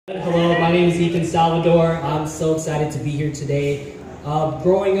Hello, my name is Ethan Salvador. I'm so excited to be here today.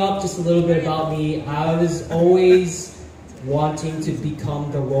 Growing up, just a little bit about me, I was always wanting to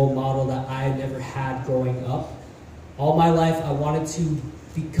become the role model that I never had growing up. All my life, I wanted to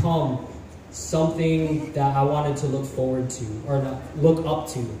become something that I wanted to look forward to, or not, look up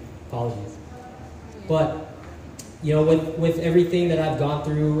to, apologies. But, you know, with everything that I've gone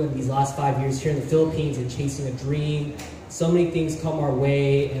through in these last 5 years here in the Philippines and chasing a dream, so many things come our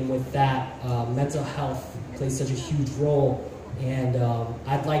way, and with that, mental health plays such a huge role. And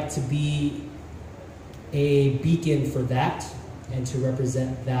I'd like to be a beacon for that and to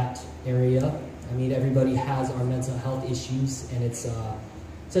represent that area. I mean, everybody has our mental health issues, and it's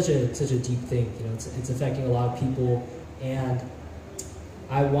such a deep thing. You know, it's affecting a lot of people, and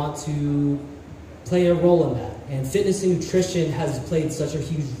I want to play a role in that. And fitness and nutrition has played such a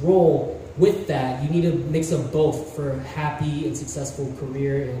huge role with that. You need a mix of both for a happy and successful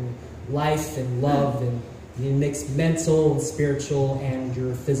career in life and love, and you mix mental and spiritual and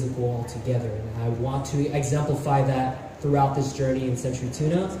your physical all together. And I want to exemplify that throughout this journey in Century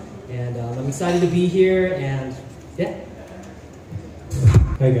Tuna. And I'm excited to be here, and yeah.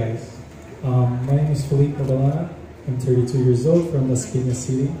 Hi guys, my name is Felipe Madalana. I'm 32 years old from Las Piñas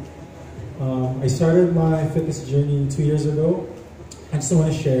City. I started my fitness journey 2 years ago. I just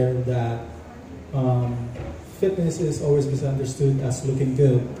want to share that fitness is always misunderstood as looking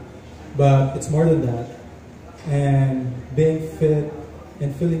good, but it's more than that. And being fit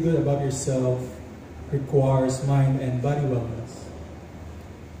and feeling good about yourself requires mind and body wellness.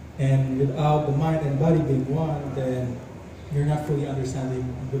 And without the mind and body being one, then you're not fully understanding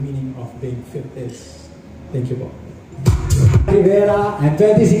the meaning of being fit is. Thank you, Bob. Rivera, I'm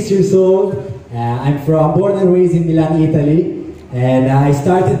 26 years old. I'm born and raised in Milan, Italy. And I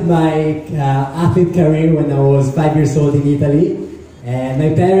started my athlete career when I was 5 years old in Italy. And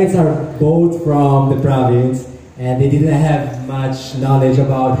my parents are both from the province, and they didn't have much knowledge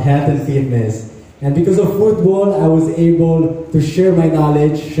about health and fitness. And because of football, I was able to share my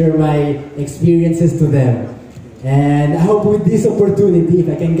knowledge, share my experiences to them. And I hope with this opportunity, if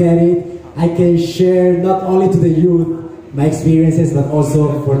I can get it, I can share not only to the youth my experiences, but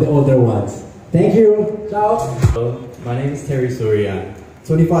also for the older ones. Thank you. Ciao. Hello, my name is Terry Surian.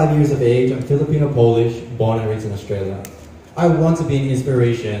 25 years of age, I'm Filipino-Polish, born and raised in Australia. I want to be an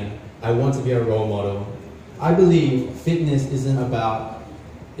inspiration. I want to be a role model. I believe fitness isn't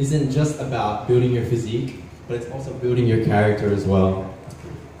just about building your physique, but it's also building your character as well.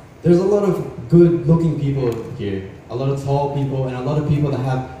 There's a lot of good-looking people here, a lot of tall people, and a lot of people that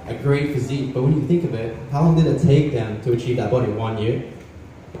have a great physique. But when you think of it, how long did it take them to achieve that body? 1 year?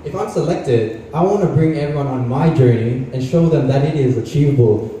 If I'm selected, I want to bring everyone on my journey and show them that it is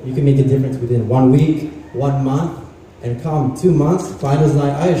achievable. You can make a difference within 1 week, 1 month, and come 2 months, finals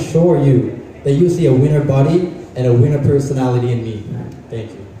night, I assure you that you see a winner body and a winner personality in me.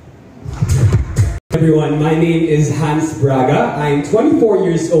 Thank you. Everyone, my name is Hans Braga. I'm 24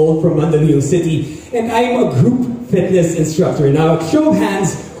 years old from Mandaluyong City, and I'm a group fitness instructor. Now, show of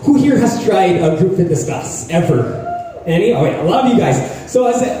hands, who here has tried a group fitness class ever? Any? Oh yeah, a lot of you guys. So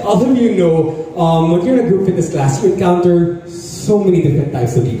as all of you know, when you're in a group fitness class, you encounter so many different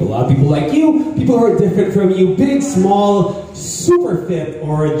types of people. A lot of people like you, people who are different from you, big, small, super fit,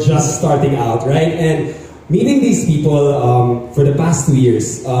 or just starting out, right? And meeting these people for the past 2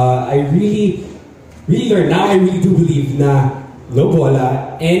 years, I really learned. Now I really do believe na no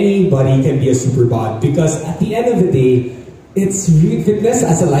bola, anybody can be a Superbod, because at the end of the day, it's really fitness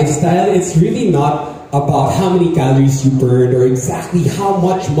as a lifestyle. It's really not about how many calories you burned or exactly how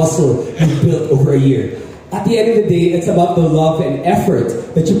much muscle you built over a year. At the end of the day, it's about the love and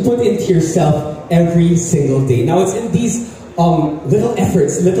effort that you put into yourself every single day. Now, it's in these little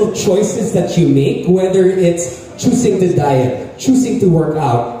efforts, little choices that you make, whether it's choosing to diet, choosing to work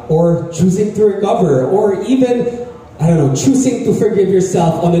out, or choosing to recover, or even, I don't know, choosing to forgive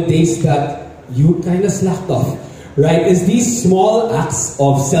yourself on the days that you kind of slacked off, right? It's these small acts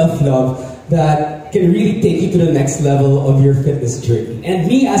of self-love that can really take you to the next level of your fitness journey. And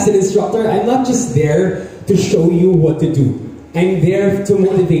me as an instructor, I'm not just there to show you what to do. I'm there to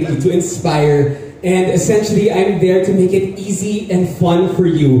motivate you, to inspire, and essentially I'm there to make it easy and fun for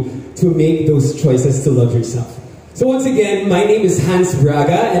you to make those choices to love yourself. So once again, my name is Hans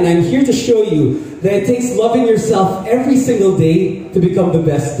Braga, and I'm here to show you that it takes loving yourself every single day to become the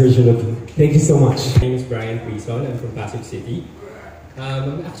best version of you. Thank you so much. My name is Brian Prison. I'm from Pasig City.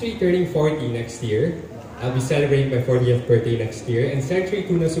 I'm actually turning 40 next year. I'll be celebrating my 40th birthday next year, and Century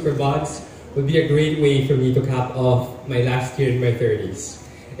Tuna Superbods will be a great way for me to cap off my last year in my 30s.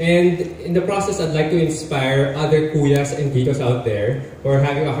 And in the process, I'd like to inspire other kuyas and titos out there who are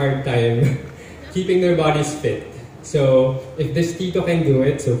having a hard time keeping their bodies fit. So if this tito can do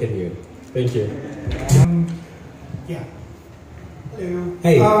it, so can you. Thank you. Yeah. Hello.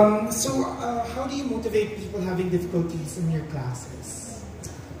 Hey. How do you motivate people having difficulties in your classes?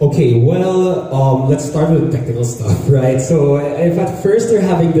 Okay, well, let's start with the technical stuff, right? So if at first they're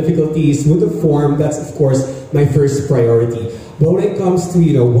having difficulties with the form, that's of course my first priority. But when it comes to,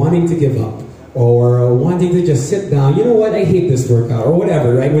 wanting to give up or wanting to just sit down, you know what, I hate this workout or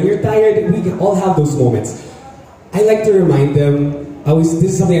whatever, right? When you're tired, we all have those moments. I like to remind them, this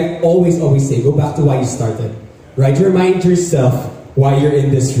is something I always say, go back to why you started, right? Remind yourself why you're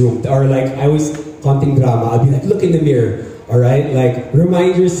in this room. Or like, I always content drama, I'll be like, look in the mirror, all right? Like,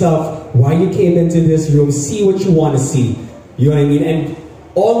 remind yourself why you came into this room, see what you want to see. You know what I mean? And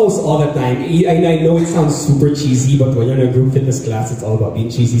almost all the time, I know it sounds super cheesy, but when you're in a group fitness class, it's all about being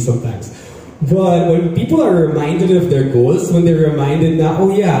cheesy sometimes. But when people are reminded of their goals, when they're reminded that, oh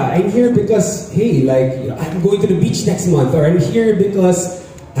yeah, I'm here because, hey, I'm going to the beach next month, or I'm here because,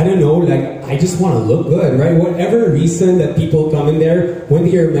 I don't know, I just want to look good, right? Whatever reason that people come in there, when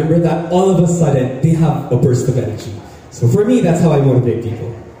they remember that, all of a sudden, they have a burst of energy. So for me, that's how I motivate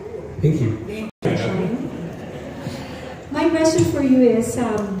people. Thank you. My question for you is,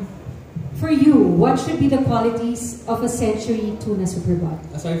 for you, what should be the qualities of a century Tuna Superbod?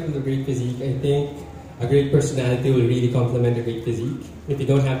 Aside from the great physique, I think a great personality will really complement a great physique. If you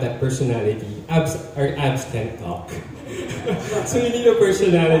don't have that personality, abs can't talk. So you need a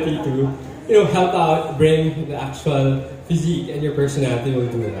personality to, help out, bring the actual physique, and your personality will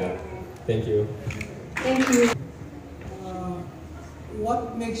do that. Thank you. Thank you.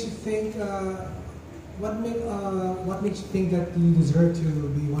 What makes you think? What makes you think that you deserve to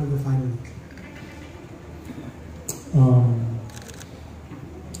be one of the finalists?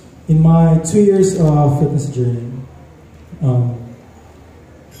 In my 2 years of fitness journey,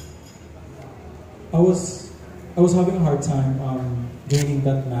 I was having a hard time gaining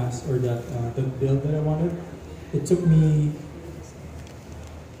that mass or that build that I wanted. It took me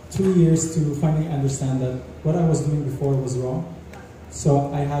 2 years to finally understand that what I was doing before was wrong.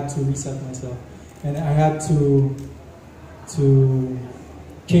 So I had to reset myself, and I had to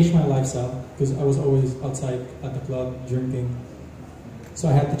change my lifestyle because I was always outside at the club drinking. So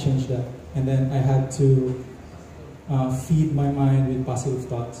I had to change that, and then I had to feed my mind with positive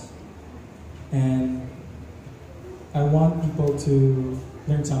thoughts. And I want people to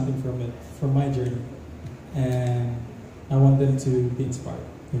learn something from it, from my journey, and I want them to be inspired.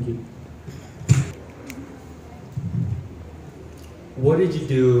 Thank you. What did you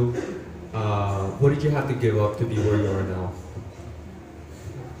do? What did you have to give up to be where you are now?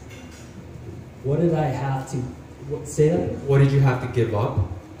 What did I have to say that? What did you have to give up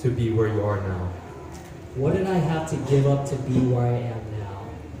to be where you are now? What did I have to give up to be where I am now?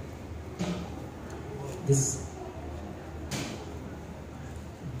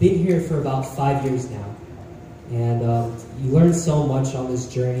 Been here for about 5 years now, and you learn so much on this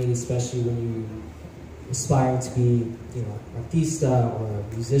journey, especially when you aspiring to be, an artista or a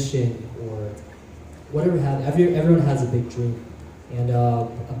musician or whatever. Everyone has a big dream, and a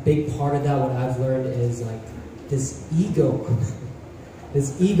big part of that, what I've learned is this ego,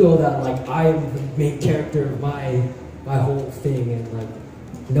 this ego that I'm the main character of my whole thing, and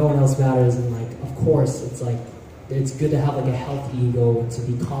no one else matters, and of course it's good to have a healthy ego and to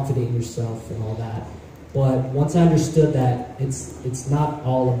be confident in yourself and all that. But once I understood that it's not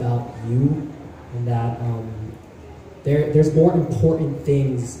all about you, and that there's more important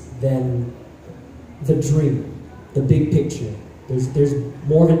things than the dream, the big picture. There's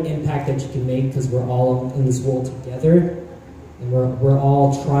more of an impact that you can make because we're all in this world together, and we're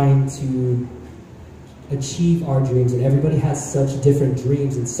all trying to achieve our dreams, and everybody has such different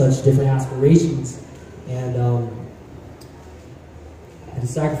dreams and such different aspirations, and I had to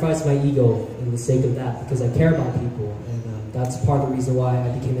sacrifice my ego in the sake of that because I care about people, and that's part of the reason why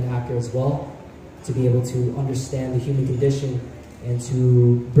I became an actor as well, to be able to understand the human condition and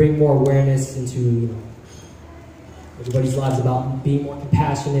to bring more awareness into everybody's lives about being more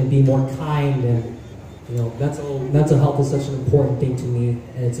compassionate, being more kind, and mental health is such an important thing to me,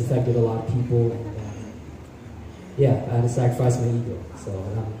 and it's affected a lot of people. And yeah, I had to sacrifice my ego, so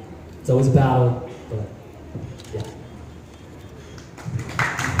it's always a battle, but yeah.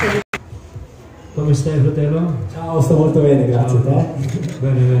 Come stai, fratello? Ciao, sto molto bene, grazie. Te?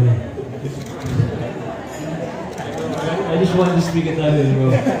 Bene, bene. I just wanted to speak Italian, bro.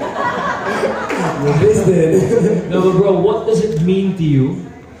 No, but bro, what does it mean to you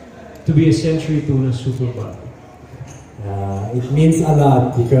to be a century Tuna Superbod? It means a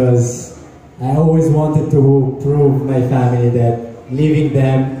lot because I always wanted to prove my family that leaving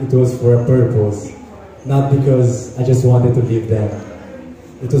them, it was for a purpose, not because I just wanted to leave them.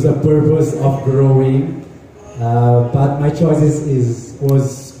 It was a purpose of growing, but my choice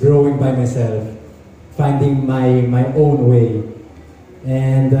was growing by myself, finding my own way.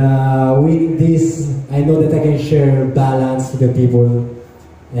 And with this, I know that I can share balance to the people,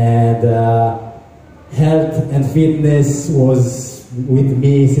 and health and fitness was with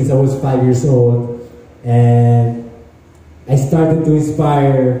me since I was 5 years old, and I started to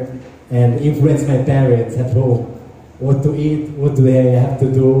inspire and influence my parents at home. What to eat, what do they have to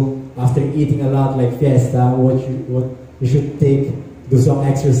do after eating a lot like fiesta, what you should take, do some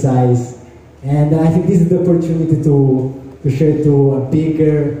exercise. And I think this is the opportunity to share to a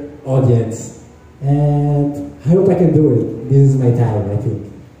bigger audience. And I hope I can do it. This is my time, I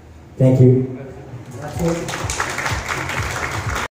think. Thank you.